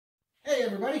Hey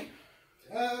everybody,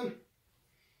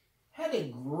 had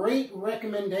a great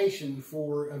recommendation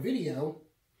for a video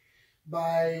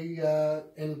by,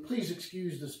 and please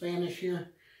excuse the Spanish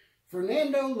here,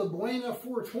 Fernando Labuena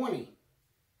 420.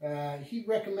 He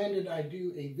recommended I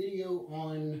do a video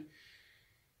on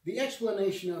the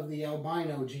explanation of the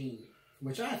albino gene,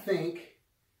 which I think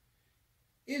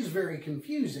is very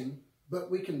confusing, but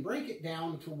we can break it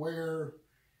down to where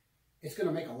it's going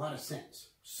to make a lot of sense.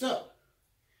 So,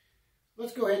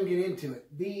 let's go ahead and get into it.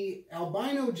 The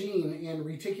albino gene in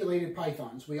reticulated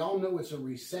pythons, we all know it's a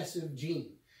recessive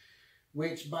gene,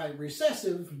 which by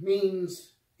recessive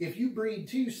means if you breed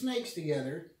two snakes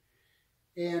together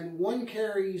and one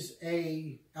carries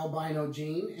a albino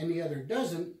gene and the other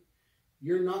doesn't,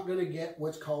 you're not going to get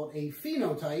what's called a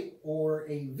phenotype or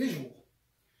a visual.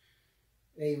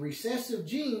 A recessive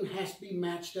gene has to be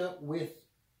matched up with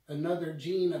another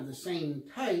gene of the same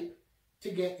type to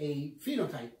get a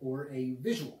phenotype or a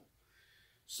visual.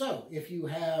 So if you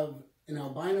have an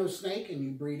albino snake and you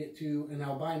breed it to an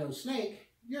albino snake,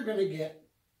 you're going to get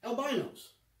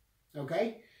albinos.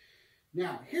 Okay?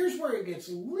 Now, here's where it gets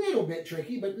a little bit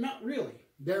tricky, but not really.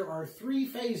 There are three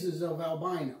phases of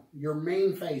albino, your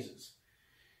main phases.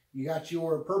 You got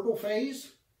your purple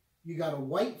phase, you got a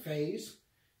white phase,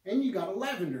 and you got a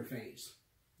lavender phase.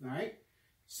 All right?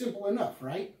 Simple enough,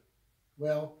 right?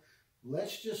 Well,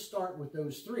 let's just start with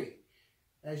those three.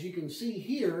 As you can see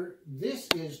here, this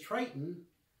is Triton,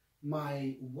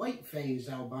 my white phase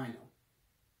albino.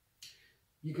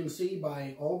 You can see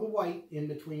by all the white in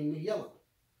between the yellow.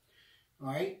 All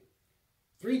right?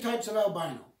 Three types of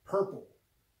albino: purple,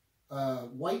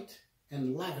 white,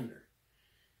 and lavender.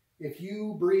 If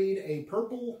you breed a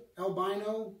purple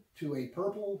albino to a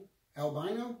purple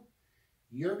albino,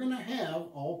 you're going to have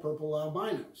all purple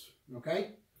albinos,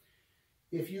 okay?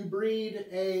 If you breed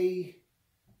a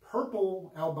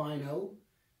purple albino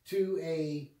to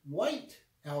a white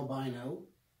albino,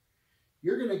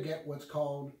 you're going to get what's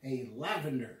called a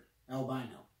lavender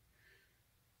albino.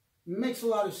 Makes a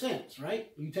lot of sense,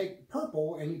 right? You take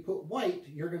purple and you put white,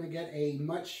 you're going to get a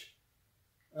much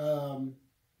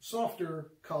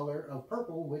softer color of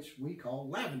purple, which we call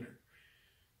lavender.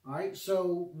 All right,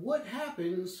 so what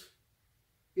happens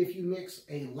if you mix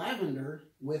a lavender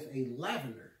with a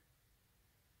lavender?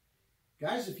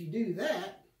 Guys, if you do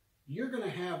that, you're going to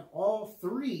have all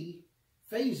three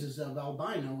phases of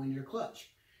albino in your clutch.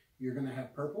 You're going to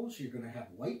have purples, you're going to have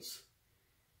whites,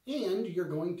 and you're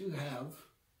going to have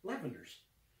lavenders.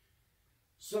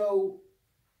 So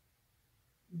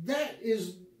that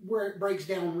is where it breaks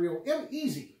down real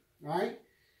easy, right?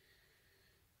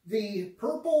 The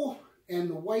purple and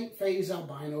the white phase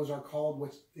albinos are called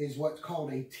what's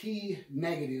called a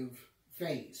T-negative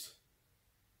phase.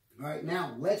 All right,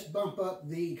 now let's bump up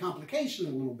the complication a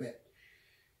little bit.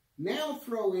 Now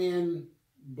throw in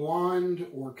blonde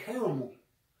or caramel,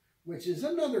 which is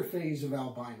another phase of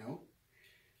albino,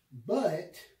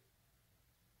 but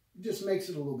just makes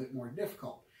it a little bit more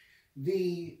difficult.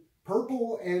 The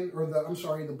purple and,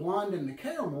 the blonde and the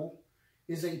caramel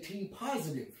is a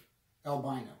T-positive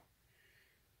albino.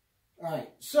 All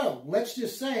right, so let's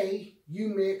just say you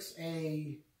mix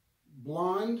a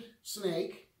blonde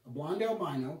snake, a blonde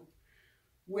albino,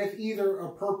 with either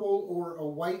a purple or a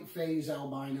white phase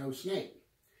albino snake.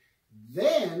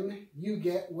 Then you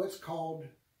get what's called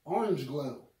orange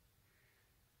glow.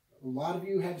 A lot of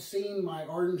you have seen my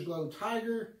orange glow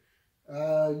tiger.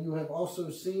 You have also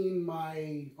seen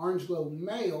my orange glow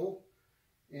male,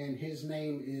 and his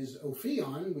name is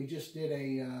Ophion. We just did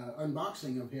a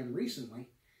unboxing of him recently.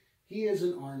 He is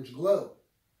an orange glow,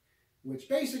 which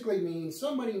basically means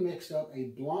somebody mixed up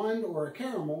a blonde or a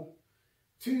caramel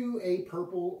to a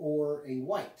purple or a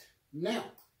white. Now,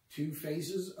 two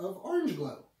phases of orange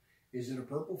glow. Is it a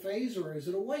purple phase or is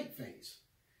it a white phase?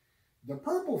 The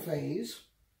purple phase,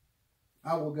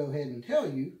 I will go ahead and tell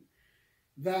you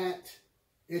that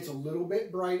it's a little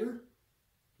bit brighter.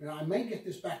 And I may get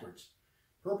this backwards.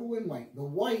 Purple and white. The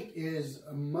white is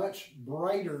a much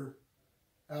brighter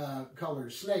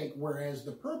colored snake, whereas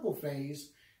the purple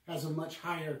phase has a much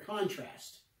higher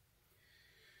contrast.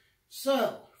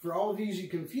 So, for all of you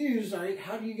confused, all right,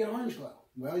 how do you get orange glow?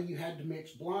 Well, you had to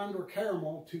mix blonde or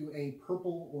caramel to a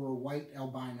purple or a white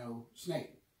albino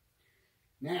snake.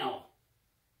 Now,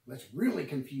 let's really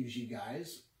confuse you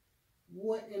guys.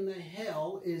 What in the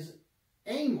hell is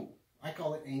Amel? I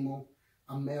call it Amel,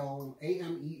 Amel,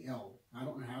 A-M-E-L. I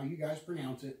don't know how you guys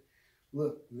pronounce it.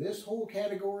 Look, this whole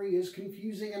category is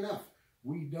confusing enough.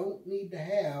 We don't need to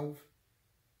have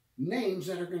names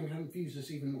that are going to confuse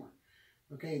us even more.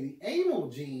 Okay, the Amel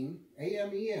gene,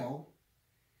 A-M-E-L,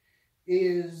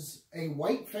 is a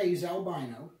white phase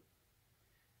albino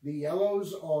The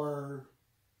yellows are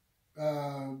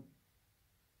a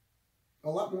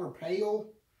lot more pale,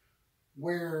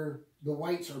 where the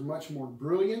whites are much more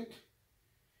brilliant.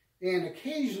 And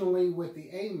occasionally with the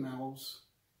Amels,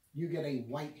 you get a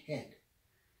white head.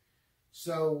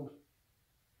 So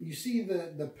you see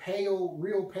the pale,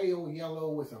 real pale yellow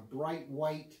with a bright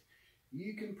white,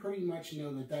 you can pretty much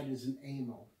know that that is an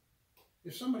Amel.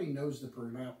 If somebody knows the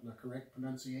correct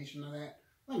pronunciation of that,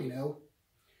 let me know.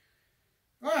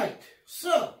 All right,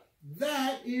 so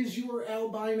that is your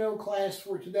albino class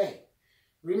for today.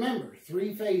 Remember,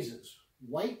 3 phases: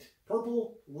 white,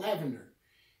 purple, lavender.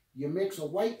 You mix a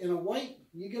white and a white,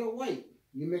 you get a white.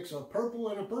 You mix a purple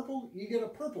and a purple, you get a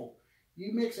purple.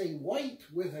 You mix a white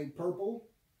with a purple,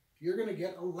 you're going to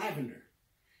get a lavender.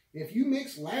 If you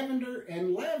mix lavender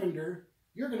and lavender,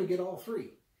 you're going to get all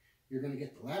 3. You're going to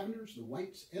get the lavenders, the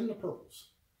whites, and the purples.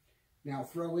 Now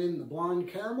throw in the blonde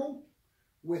caramel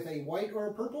with a white or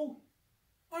a purple,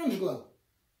 orange glow.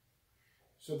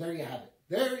 So there you have it.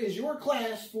 There is your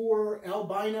class for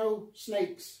albino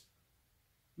snakes,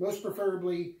 most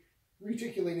preferably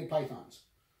reticulated pythons.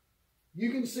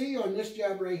 You can see on this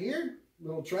job right here,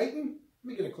 little Triton,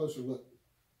 let me get a closer look.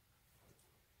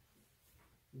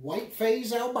 White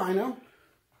phase albino.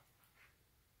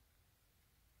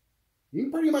 You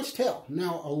can pretty much tell.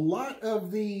 Now, a lot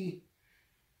of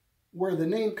where the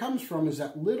name comes from is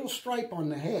that little stripe on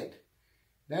the head.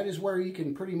 That is where you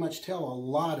can pretty much tell a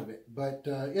lot of it. But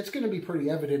it's going to be pretty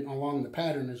evident along the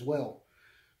pattern as well.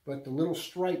 But the little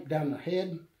stripe down the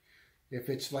head, if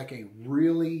it's like a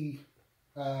really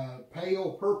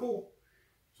pale purple,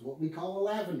 it's what we call a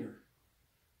lavender.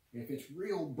 If it's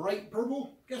real bright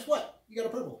purple, guess what? You got a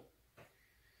purple.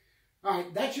 All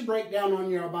right, that's your breakdown on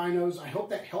your albinos. I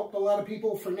hope that helped a lot of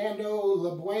people. Fernando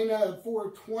La Buena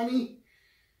 420.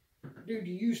 Dude,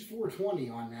 you used 420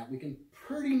 on that. We can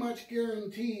pretty much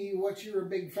guarantee what you're a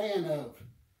big fan of.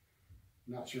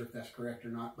 Not sure if that's correct or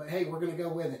not, but hey, we're going to go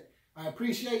with it. I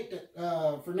appreciate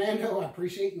that, Fernando. I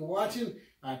appreciate you watching.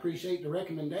 I appreciate the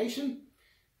recommendation.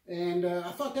 And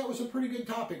I thought that was a pretty good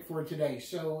topic for today.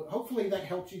 So hopefully that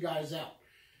helps you guys out.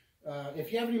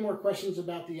 If you have any more questions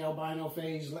about the albino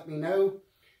phase, let me know.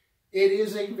 It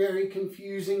is a very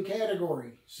confusing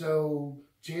category. So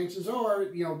chances are,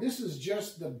 you know, this is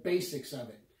just the basics of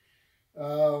it.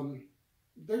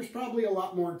 There's probably a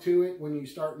lot more to it when you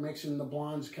start mixing the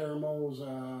blondes, caramels.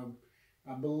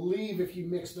 I believe if you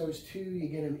mix those 2, you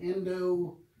get an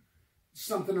endo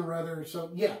something or other. So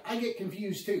yeah, I get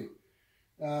confused too.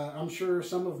 I'm sure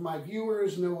some of my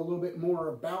viewers know a little bit more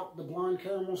about the blonde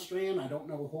caramel strand. I don't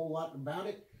know a whole lot about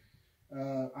it.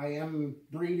 I am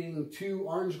breeding 2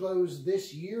 orange glows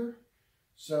this year.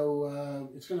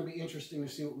 So it's going to be interesting to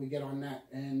see what we get on that.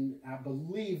 And I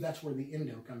believe that's where the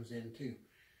endo comes in too.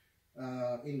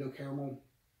 Endo caramel.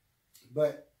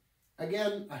 But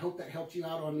again, I hope that helped you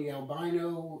out on the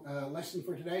albino lesson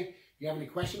for today. If you have any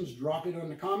questions, drop it in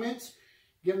the comments.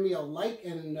 Give me a like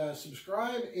and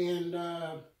subscribe. And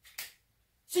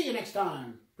see you next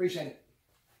time. Appreciate it.